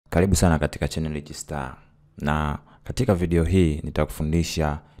Karibu sana katika channel Richstar. Na katika video hii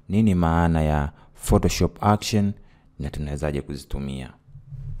nitakufundisha nini maana ya Photoshop action na tunawezaje kuzitumia.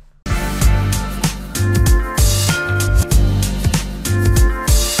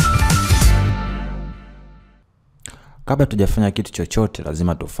 Kabla tujafanya kitu chochote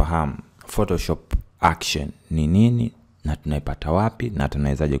lazima tufahamu Photoshop action ni nini na tunaipata wapi na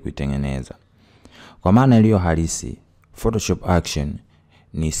tunawezaje kuitengeneza. Kwa maana iliyo halisi, Photoshop action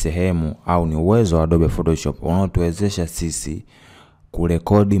ni sehemu au ni uwezo wa Adobe Photoshop unaotuwezesha sisi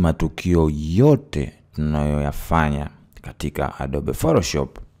kurekodi matukio yote tunayoyafanya katika Adobe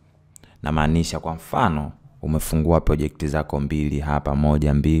Photoshop. Na maanisha kwa mfano umefungua project zako mbili hapa,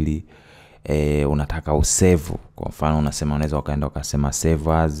 moja mbili, unataka usave. Kwa mfano unasema unaweza ukaenda ukasema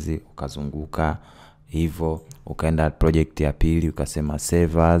save as, ukazunguka hivyo, ukaenda project ya pili ukasema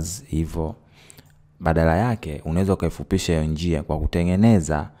save as hivyo. Badala yake unaweza ukaifupisha hiyo njia kwa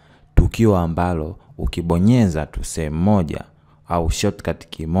kutengeneza tukio ambalo ukibonyeza tu sehemu moja au shortcut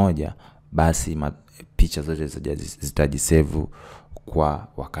kimoja, basi picha zote zitajisave kwa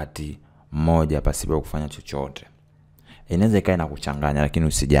wakati mmoja pasipo kufanya chochote. Inaweza ikae na kuchanganya, lakini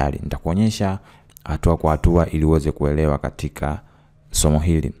usijali, nitakuonyesha hatua kwa hatua ili uweze kuelewa katika somo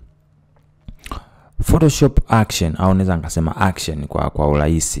hili. Photoshop action au naweza nikasema action kwa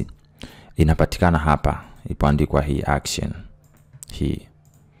urahisi inapatikana hapa, ipoandikwa hii action. Hii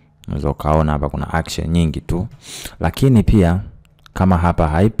unaweza kaona hapa kuna action nyingi tu, lakini pia kama hapa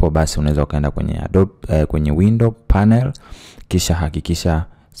haipo, basi unaweza kaenda kwenye Adobe kwenye window panel, kisha hakikisha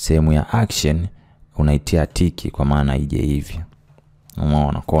sehemu ya action unaitia tiki kwa maana ije hivi.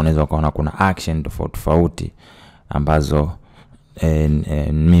 Umeona? Kwa unaweza kaona kuna action tofauti tofauti ambazo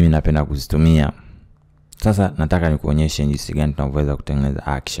mimi napenda kuzitumia. Sasa nataka nikuonyeshe jinsi gani tunavyoweza kutengeneza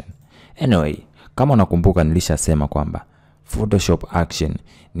action. Anyway, kama unakumbuka nilishasema kwamba Photoshop action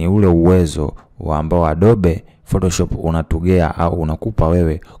ni ule uwezo ambao Adobe Photoshop unatugea au unakupa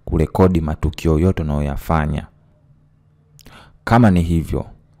wewe kurekodi matukio yote unayoyafanya. Kama ni hivyo,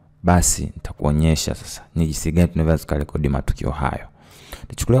 basi nitakuonyesha sasa ni jinsi gani tunaweza kurekodi matukio hayo.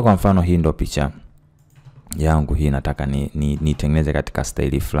 Tuchukulie kwa mfano hii ndio picha yangu hii, nataka nitengeneze katika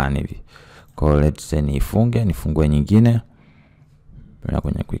style fulani hivi. Kwa let's say nifungue nyingine. Pia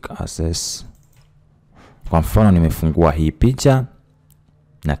kwenye quick access. Kwa mfano nimefungua hii picha,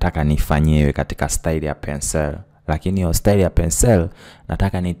 nataka nifanyiwe katika style ya pencil, lakini hiyo style ya pencil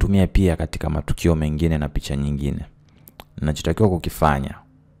nataka nitumie pia katika matukio mengine na picha nyingine. Ninachotakiwa kukifanya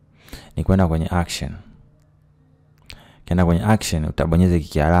ni kwenda kwenye action. Kenda kwenye action utabonyeza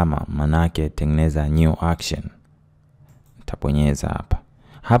hiki alama, maana yake tengeneza new action. Utabonyeza hapa.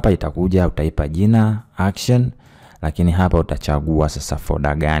 Hapa itakuja, utaipa jina action, lakini hapa utachagua sasa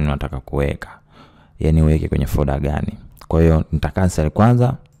folder gani unataka kuweka. Yaani uweke kwenye folder gani. Kwa hiyo nitakansel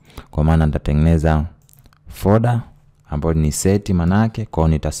kwanza, kwa maana nitatengeneza folder ambayo ni set manake. Kwa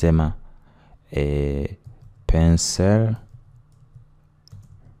hiyo nitasema pencil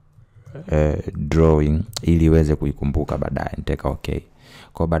drawing ili iweze kuikumbuka baadaye. Nitaweka okay.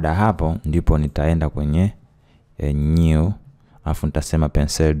 Kwa baada hapo ndipo nitaenda kwenye new, afu nitasema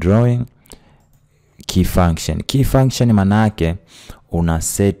pencil drawing key function. Key function maana yake una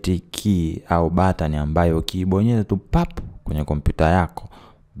set key au button ambayo ukibonyeza tu pap kwenye kompyuta yako,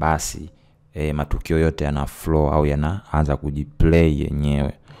 basi matukio yote yana flow au yanaanza kujiplay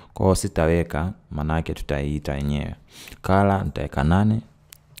yenyewe. Kwa hiyo sitaweka, maana yake tutaiita yenyewe. Color nitaweka 8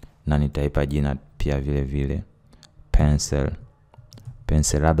 na nitaipa jina pia vile vile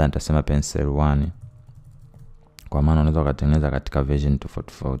pencil labda nitasema pencil 1, kwa maana unaweza kutengeneza katika version tofauti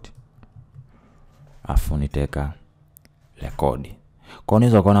tofauti. Afu niteka record. Kwa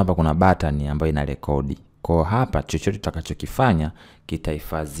unaweza kuona hapa kuna button ambayo ina record. Kwa hapa chochote tutakachokifanya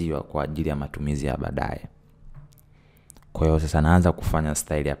kitahifadhiwa kwa ajili ya matumizi ya baadaye. Kwa hiyo sasa naanza kufanya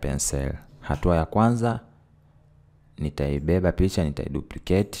style ya pencil. Hatua ya kwanza nitaibeba picha,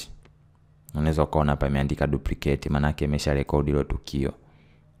 nitaiduplicate. Unaweza kuona hapa imeandika duplicate, maana yake imesha record hilo tukio.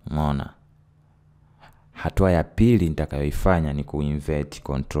 Umeona? Hatua ya pili nitakayoifanya ni kuinvert,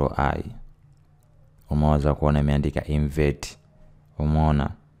 control I. Umeweza kuona imeandika invert. Umeona?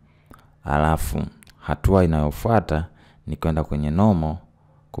 Alafu hatua inayofuata ni kwenda kwenye normal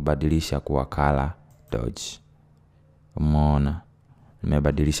kubadilisha kuwa color dodge. Umeona?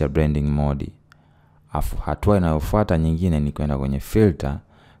 Nimebadilisha blending mode. Afu hatua inayofuata nyingine ni kwenda kwenye filter,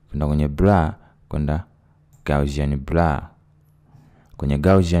 kwenda kwenye blur, kwenda Gaussian blur. Kwenye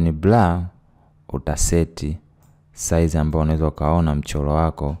Gaussian blur utaseti size ambayo unaweza kaona mchoro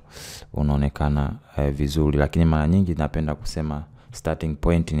wako unaonekana vizuri, lakini mara nyingi napenda kusema starting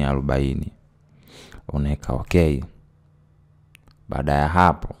point ni 40. Unaweka okay. Baada ya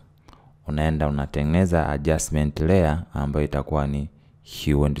hapo unaenda unatengeneza adjustment layer ambayo itakuwa ni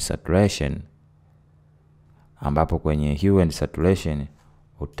hue and saturation, ambapo kwenye hue and saturation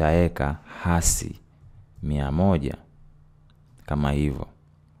utaweka hasi 100 kama hivyo.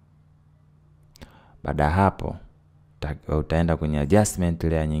 Baada hapo utaenda kwenye adjustment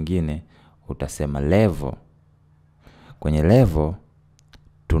layer nyingine, utasema level. Kwenye level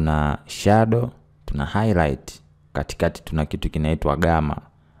tuna shadow, tuna highlight, katikati tuna kitu kinaitwa gamma,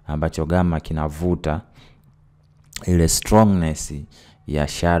 ambacho gamma kinavuta ile strongness ya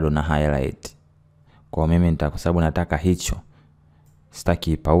shadow na highlight. Kwa mimi kwa sababu nataka hicho,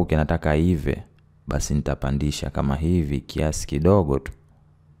 sitaki ipauke, nataka ive, basi nitapandisha kama hivi kiasi kidogo tu.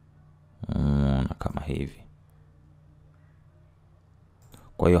 Kama hivi.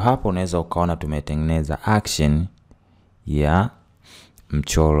 Kwa hiyo hapo unaweza ukaona tumetengeneza action ya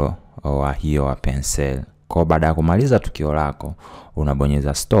mchoro wa hiyo wa pencil. Kwa baada ya kumaliza tukio lako,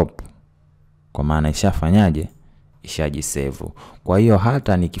 unabonyeza stop. Kwa maana ishafanyaje? Ishajisave. Kwa hiyo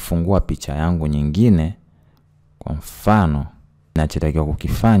hata nikifungua picha yangu nyingine, kwa mfano, ninachotakiwa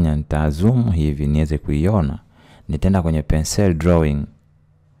kukifanya, nitazoom hivi niweze kuiona. Nitaenda kwenye pencil drawing.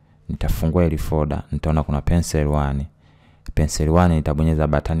 Nitafungua ile folder, nitaona kuna pencil 1. Pencil 1 nitabonyeza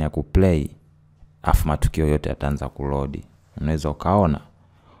button ya kuplay, afu matukio yote yataanza kuload. Unaweza ukaona.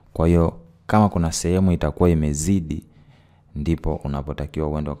 Kwa hiyo kama kuna sehemu itakuwa imezidi, ndipo unapotakiwa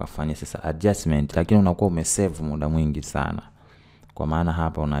uende ukafanya sasa adjustment, lakini unakuwa umesave muda mwingi sana. Kwa maana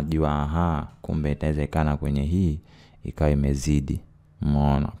hapa unajua kumbe itawezekana kwenye hii ikawa imezidi.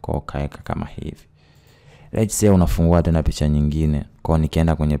 Umeona? Kwa kaeka kama hivi. Let's say unafungua tena picha nyingine. Kwa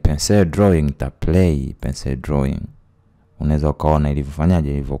nikienda kwenye pencil drawing, nita play pencil drawing. Unaweza ukaona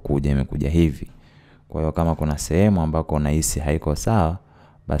ilivyofanyaje, ilivyokuja, imekuja hivi. Kwa hiyo kama kuna sehemu ambako unahisi haiko sawa,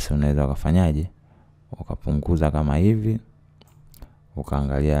 basi unaweza ukafanyaje? Ukapunguza kama hivi.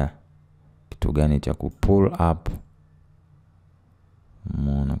 Ukaangalia kitu gani cha ku pull up.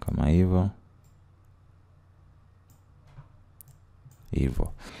 Umeona kama hivyo.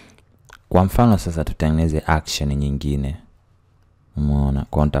 Hivyo. Kwa mfano sasa tutengeneze action nyingine. Umeona?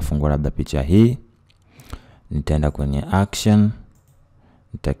 Kwa nitafungua labda picha hii. Nitaenda kwenye action.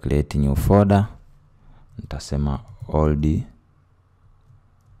 Nita create new folder. Nitasema old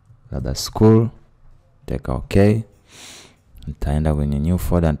labda school. Teka okay. Nitaenda kwenye new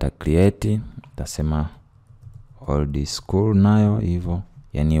folder, nita create. Nitasema old school nayo hivyo.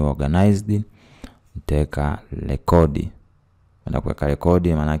 Yani organized. Nitaweka record. Nenda kuweka record,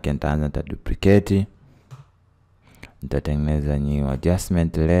 maana yake nitaanza duplicate. Nitatengeneza new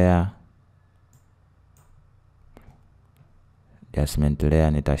adjustment layer. Adjustment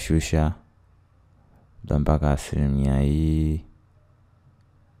layer nitashusha mpaka 100 hii.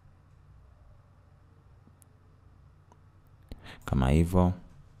 Kama hivyo.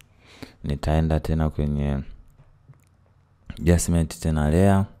 Nitaenda tena kwenye adjustment tena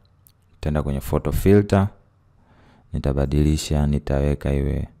layer. Nitaenda kwenye photo filter. Nitabadilisha, nitaweka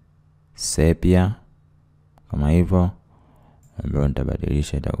iwe sepia kama hivyo. Ndio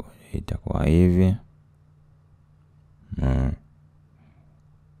nitabadilisha itakuwa hivi.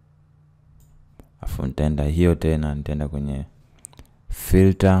 Afu nitaenda hiyo tena, nitaenda kwenye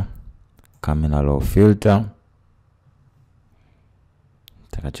filter, camera raw filter.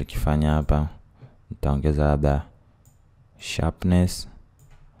 Nitakachokifanya hapa, nitaongeza labda sharpness,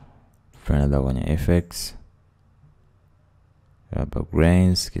 labda kwenye effects, labda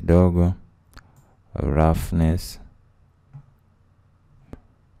grains kidogo, roughness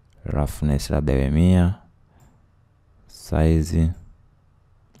labda 100, size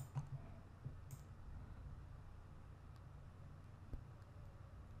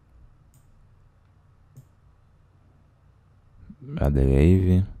labda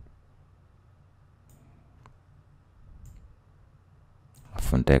hivi.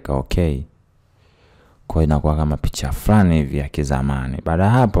 Afu nitaweka okay. Kwa inakuwa kama picha fulani hivi ya kizamani. Baada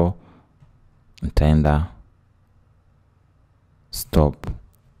hapo nitaenda stop.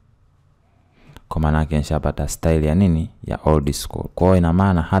 Kwa maana yake nishapata style ya nini? Ya old school. Kwa hiyo ina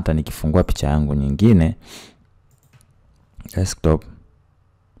maana hata nikifungua picha yangu nyingine desktop,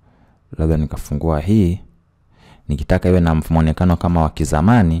 labda nikafungua hii, nikitaka iwe na muonekano kama wa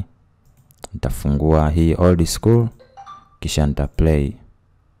kizamani, nitafungua hii old school kisha nita play.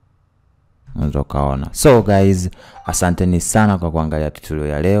 Unaweza kaona. So guys, asanteni sana kwa kuangalia tutorial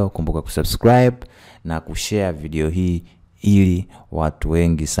ya leo. Kumbuka kusubscribe na kushare video hii ili watu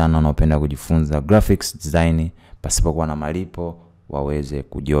wengi sana wanaopenda kujifunza graphics design pasipo kuwa na malipo waweze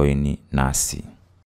kujoin nasi.